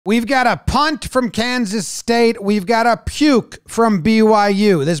We've got a punt from Kansas State. We've got a puke from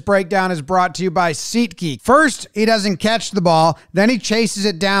BYU. This breakdown is brought to you by SeatGeek. First, he doesn't catch the ball. Then he chases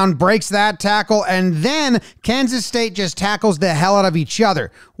it down, breaks that tackle, and then Kansas State just tackles the hell out of each other.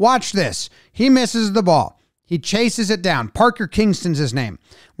 Watch this. He misses the ball. He chases it down. Parker Kingston's his name.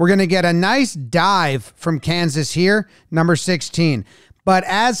 We're going to get a nice dive from Kansas here, number 16. But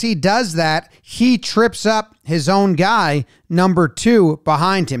as he does that, he trips up his own guy, number 2,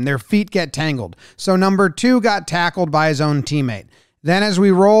 behind him. Their feet get tangled. So number 2 got tackled by his own teammate. Then as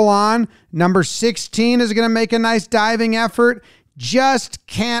we roll on, number 16 is going to make a nice diving effort. Just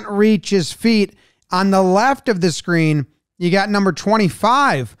can't reach his feet. On the left of the screen, you got number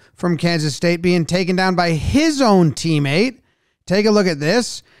 25 from Kansas State being taken down by his own teammate. Take a look at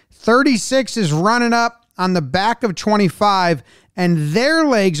this. 36 is running up on the back of 25, and their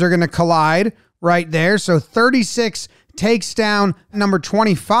legs are going to collide right there. So 36 takes down number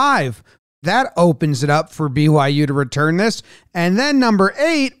 25. That opens it up for BYU to return this. And then number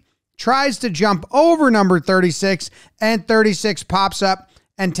 8 tries to jump over number 36, and 36 pops up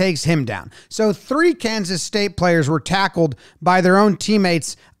and takes him down. So 3 Kansas State players were tackled by their own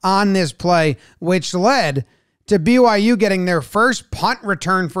teammates on this play, which led to BYU getting their first punt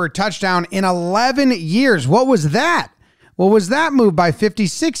return for a touchdown in 11 years. What was that? What was that move by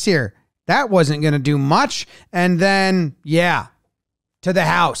 56 here? That wasn't going to do much. And then, to the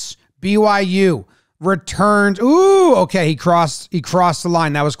house. BYU returns. Ooh, okay, he crossed the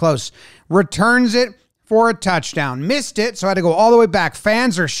line. That was close. Returns it for a touchdown. Missed it, so I had to go all the way back.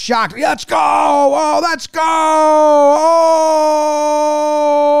 Fans are shocked. Let's go! Oh, let's go!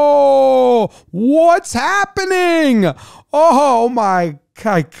 Oh, what's happening? Oh, my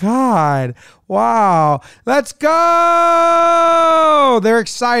God. Wow. Let's go! They're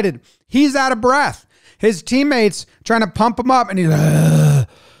excited. He's out of breath. His teammates trying to pump him up, and he's like,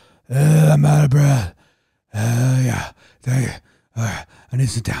 I'm out of breath. Yeah. I need to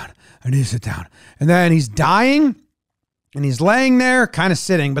sit down. And then he's dying, and he's laying there, kind of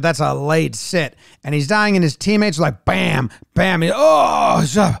sitting, but that's a laid sit. And he's dying, and his teammates are like, bam, bam.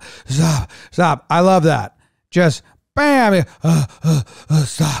 Stop. I love that. Just bam.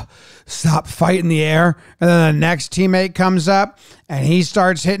 Stop fighting the air. And then the next teammate comes up, and he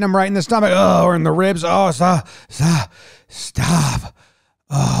starts hitting him right in the stomach. Or in the ribs. Stop.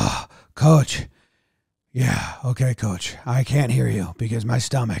 Oh, coach. Yeah, okay, coach. I can't hear you because my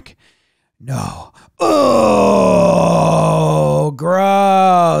stomach. No. Oh,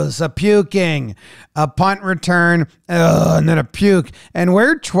 gross. A puking. A punt return. And then a puke. And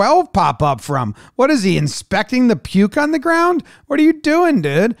where'd 12 pop up from? What is he, inspecting the puke on the ground? What are you doing,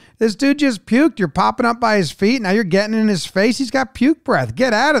 dude? This dude just puked. You're popping up by his feet. Now you're getting in his face. He's got puke breath.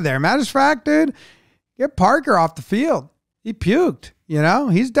 Get out of there. Matter of fact, dude, get Parker off the field. He puked.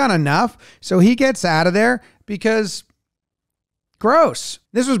 He's done enough. So he gets out of there because gross.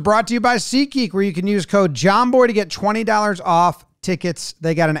 This was brought to you by SeatGeek, where you can use code Jomboy to get $20 off tickets.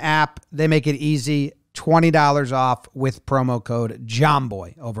 They got an app. They make it easy. $20 off with promo code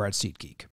Jomboy over at SeatGeek.